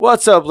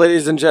What's up,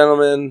 ladies and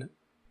gentlemen?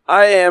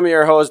 I am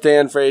your host,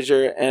 Dan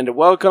Frazier, and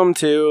welcome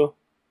to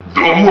The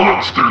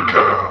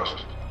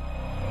Monstercast.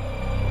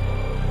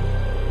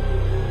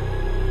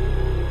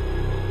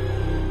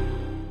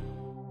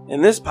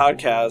 In this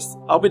podcast,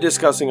 I'll be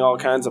discussing all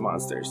kinds of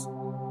monsters,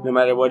 no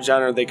matter what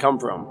genre they come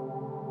from.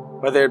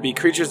 Whether it be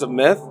creatures of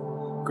myth,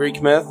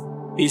 Greek myth,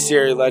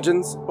 bestiary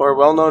legends, or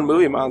well-known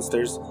movie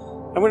monsters,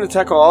 I'm going to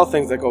tackle all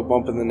things that go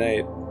bump in the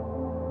night.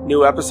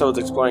 New episodes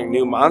exploring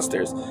new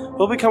monsters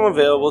will become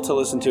available to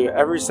listen to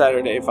every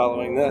Saturday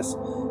following this,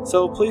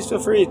 so please feel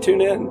free to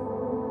tune in.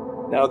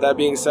 Now with that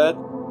being said,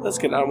 let's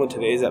get on with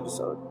today's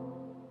episode.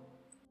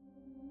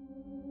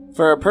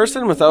 For a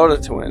person without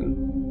a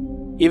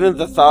twin, even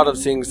the thought of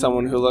seeing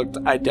someone who looked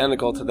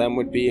identical to them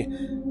would be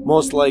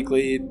most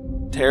likely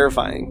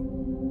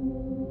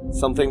terrifying.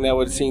 Something that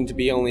would seem to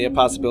be only a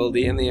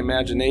possibility in the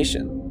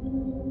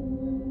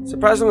imagination.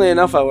 Surprisingly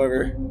enough,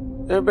 however,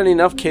 there have been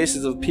enough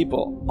cases of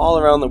people all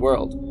around the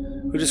world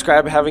who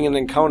describe having an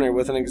encounter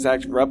with an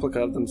exact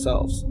replica of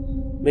themselves,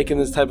 making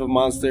this type of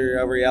monster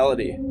a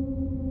reality.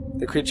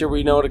 The creature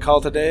we know to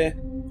call today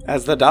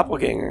as the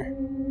doppelganger.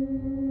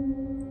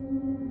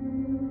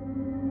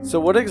 So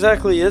what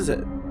exactly is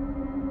it?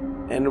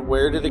 And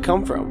where did it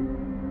come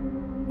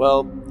from?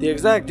 Well, the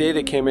exact date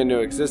it came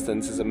into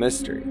existence is a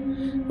mystery,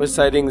 with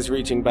sightings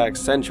reaching back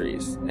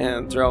centuries,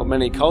 and throughout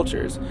many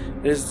cultures,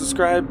 it is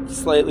described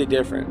slightly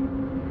different.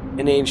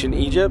 In ancient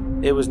Egypt,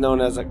 it was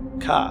known as a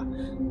ka,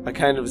 a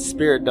kind of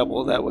spirit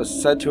double that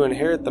was said to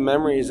inherit the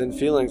memories and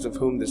feelings of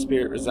whom the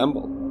spirit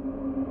resembled.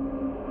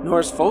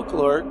 Norse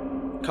folklore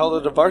called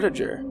it a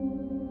vartiger,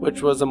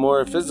 which was a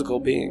more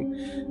physical being,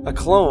 a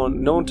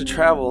clone known to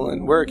travel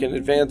and work in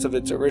advance of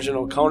its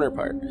original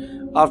counterpart,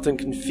 often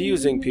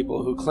confusing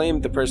people who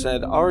claimed the person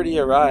had already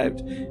arrived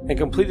and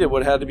completed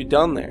what had to be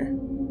done there.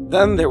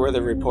 Then there were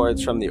the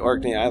reports from the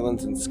Orkney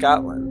Islands in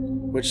Scotland,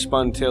 which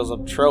spun tales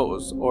of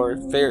trolls, or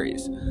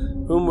fairies,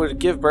 whom would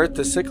give birth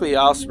to sickly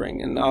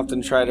offspring and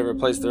often try to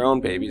replace their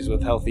own babies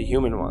with healthy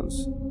human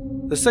ones.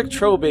 The sick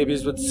troll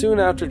babies would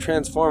soon after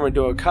transform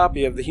into a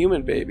copy of the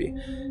human baby,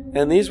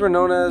 and these were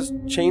known as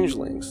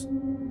changelings.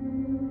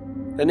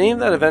 The name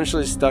that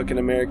eventually stuck in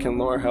American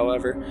lore,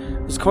 however,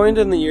 was coined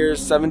in the year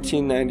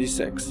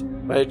 1796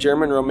 by a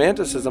German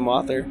Romanticism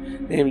author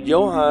named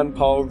Johann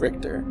Paul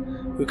Richter,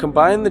 who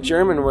combined the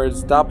German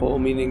words doppel,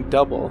 meaning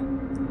double,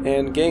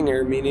 and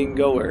ganger, meaning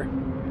goer.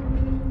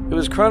 It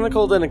was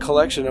chronicled in a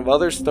collection of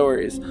other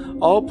stories,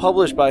 all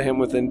published by him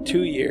within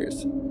 2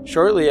 years,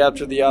 shortly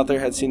after the author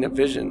had seen a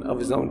vision of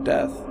his own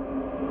death.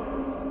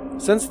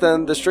 Since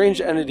then, the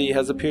strange entity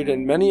has appeared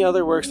in many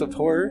other works of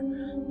horror,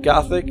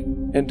 gothic,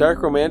 and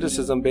dark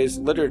romanticism-based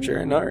literature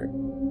and art.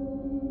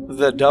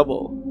 The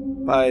Double,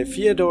 by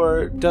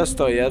Fyodor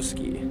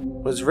Dostoevsky,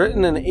 was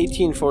written in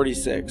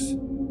 1846,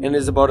 and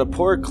is about a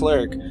poor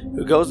clerk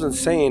who goes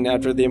insane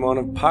after the amount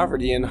of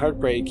poverty and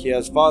heartbreak he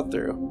has fought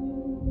through.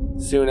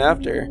 Soon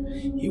after,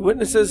 he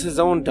witnesses his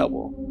own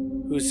double,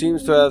 who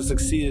seems to have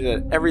succeeded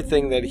at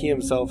everything that he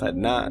himself had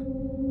not.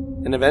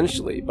 And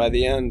eventually, by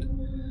the end,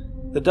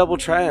 the double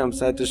triumphs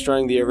at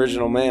destroying the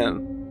original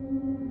man.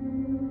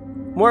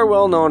 More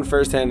well-known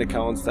first-hand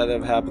accounts that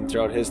have happened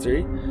throughout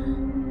history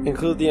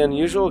include the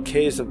unusual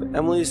case of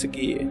Emily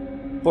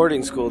Segui,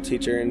 boarding school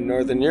teacher in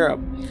Northern Europe,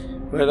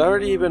 who had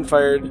already been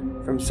fired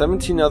from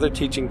 17 other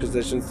teaching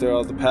positions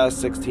throughout the past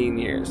 16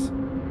 years.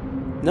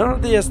 None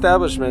of the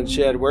establishments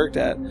she had worked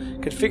at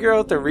could figure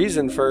out the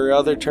reason for her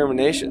other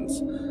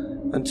terminations,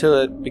 until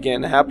it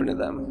began to happen to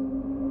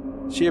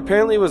them. She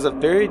apparently was a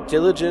very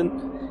diligent,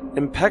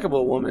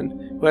 impeccable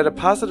woman who had a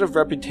positive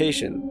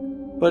reputation,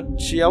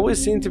 but she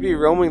always seemed to be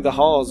roaming the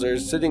halls or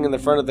sitting in the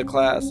front of the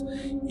class,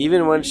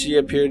 even when she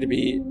appeared to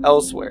be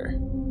elsewhere.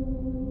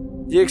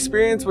 The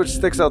experience which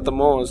sticks out the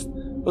most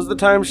was the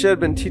time she had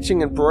been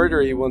teaching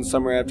embroidery one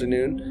summer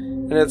afternoon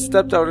and had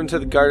stepped out into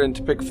the garden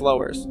to pick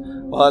flowers,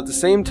 while at the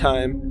same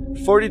time,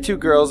 42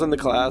 girls in the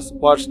class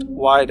watched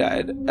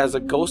wide-eyed as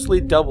a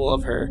ghostly double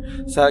of her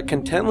sat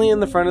contentedly in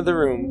the front of the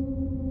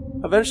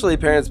room. Eventually,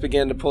 parents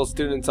began to pull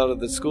students out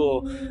of the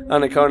school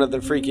on account of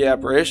the freaky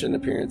apparition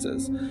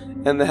appearances,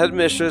 and the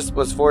headmistress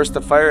was forced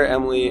to fire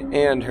Emily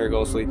and her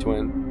ghostly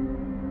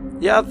twin.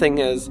 The odd thing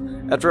is,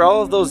 after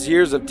all of those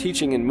years of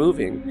teaching and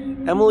moving,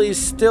 Emily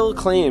still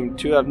claimed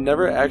to have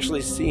never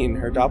actually seen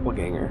her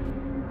doppelganger.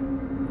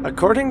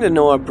 According to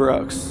Noah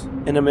Brooks,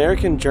 an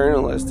American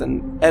journalist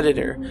and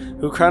editor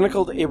who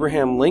chronicled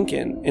Abraham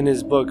Lincoln in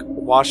his book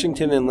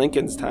Washington in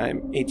Lincoln's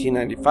Time,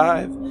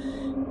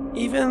 1895,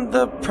 even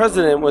the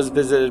president was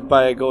visited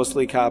by a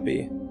ghostly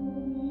copy.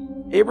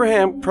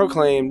 Abraham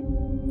proclaimed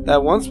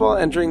that once while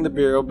entering the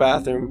bureau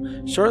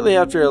bathroom shortly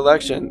after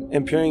election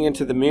and peering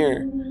into the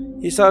mirror,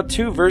 he saw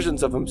two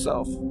versions of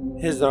himself,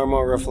 his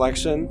normal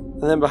reflection,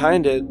 and then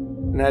behind it,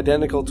 an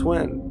identical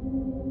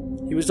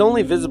twin. He was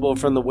only visible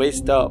from the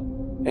waist up,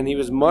 and he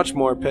was much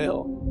more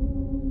pale.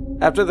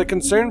 After the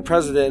concerned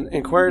president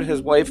inquired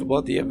his wife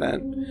about the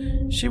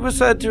event, she was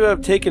said to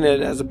have taken it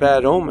as a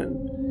bad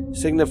omen,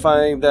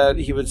 signifying that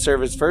he would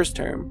serve his first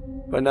term,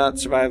 but not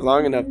survive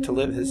long enough to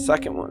live his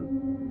second one.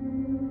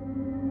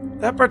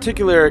 That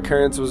particular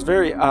occurrence was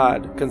very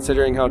odd,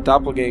 considering how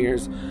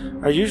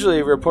doppelgangers are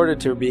usually reported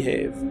to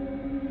behave.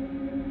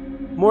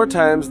 More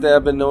times they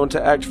have been known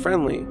to act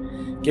friendly,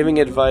 giving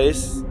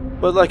advice,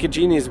 but like a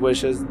genie's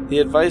wishes, the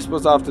advice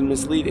was often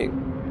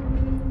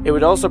misleading. It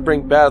would also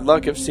bring bad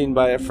luck if seen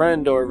by a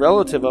friend or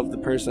relative of the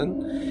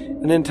person,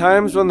 and in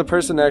times when the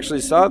person actually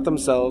saw it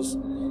themselves,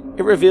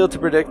 it revealed to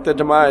predict the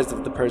demise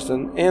of the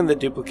person and the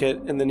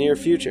duplicate in the near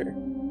future.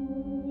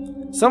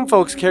 Some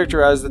folks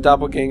characterize the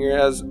doppelganger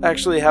as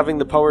actually having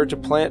the power to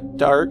plant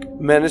dark,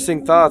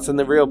 menacing thoughts in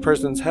the real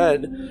person's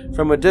head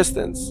from a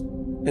distance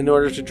in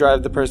order to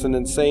drive the person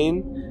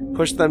insane,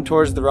 push them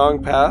towards the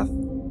wrong path,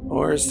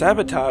 or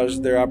sabotage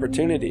their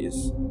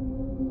opportunities.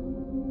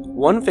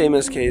 One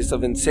famous case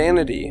of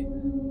insanity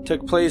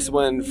took place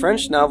when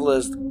French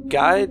novelist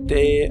Guy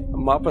de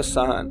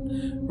Maupassant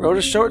wrote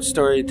a short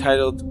story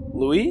titled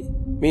Louis,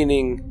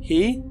 meaning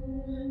he,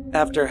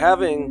 after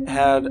having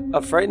had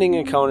a frightening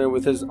encounter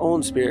with his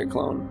own spirit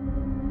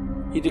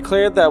clone. He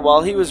declared that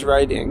while he was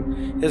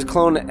writing, his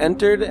clone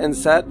entered and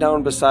sat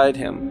down beside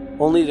him,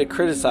 only to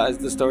criticize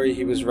the story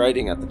he was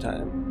writing at the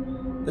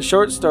time. The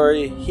short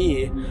story,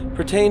 He,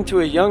 pertained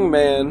to a young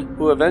man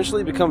who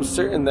eventually becomes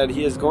certain that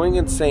he is going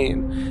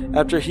insane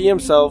after he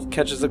himself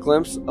catches a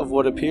glimpse of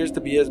what appears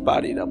to be his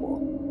body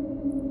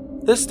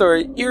double. This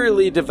story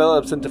eerily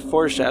develops into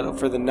foreshadow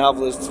for the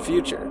novelist's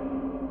future.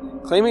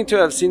 Claiming to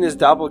have seen his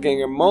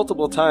doppelganger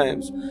multiple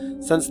times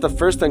since the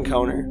first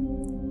encounter,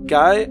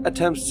 Guy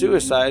attempts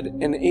suicide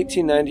in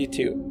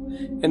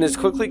 1892 and is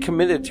quickly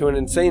committed to an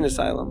insane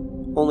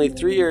asylum, only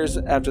 3 years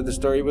after the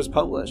story was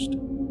published.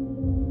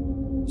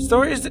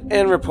 Stories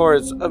and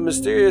reports of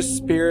mysterious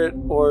spirit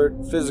or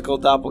physical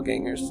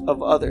doppelgangers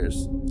of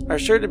others are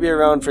sure to be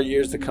around for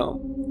years to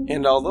come,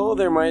 and although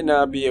there might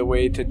not be a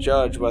way to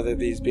judge whether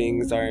these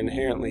beings are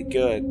inherently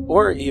good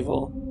or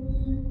evil,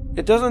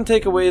 it doesn't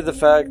take away the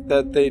fact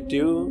that they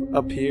do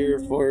appear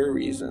for a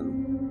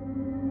reason.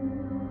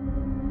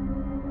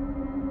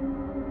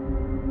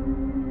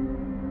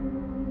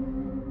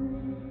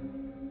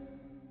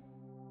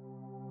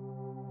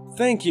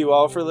 Thank you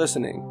all for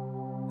listening.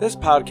 This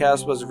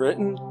podcast was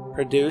written,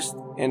 produced,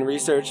 and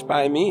researched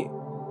by me.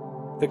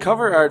 The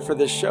cover art for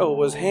this show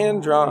was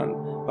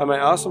hand-drawn by my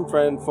awesome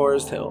friend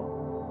Forrest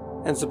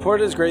Hill, and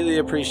support is greatly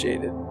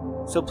appreciated,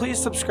 so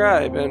please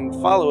subscribe and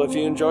follow if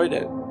you enjoyed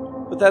it.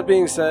 With that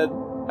being said,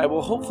 I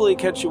will hopefully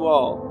catch you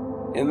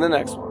all in the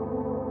next one.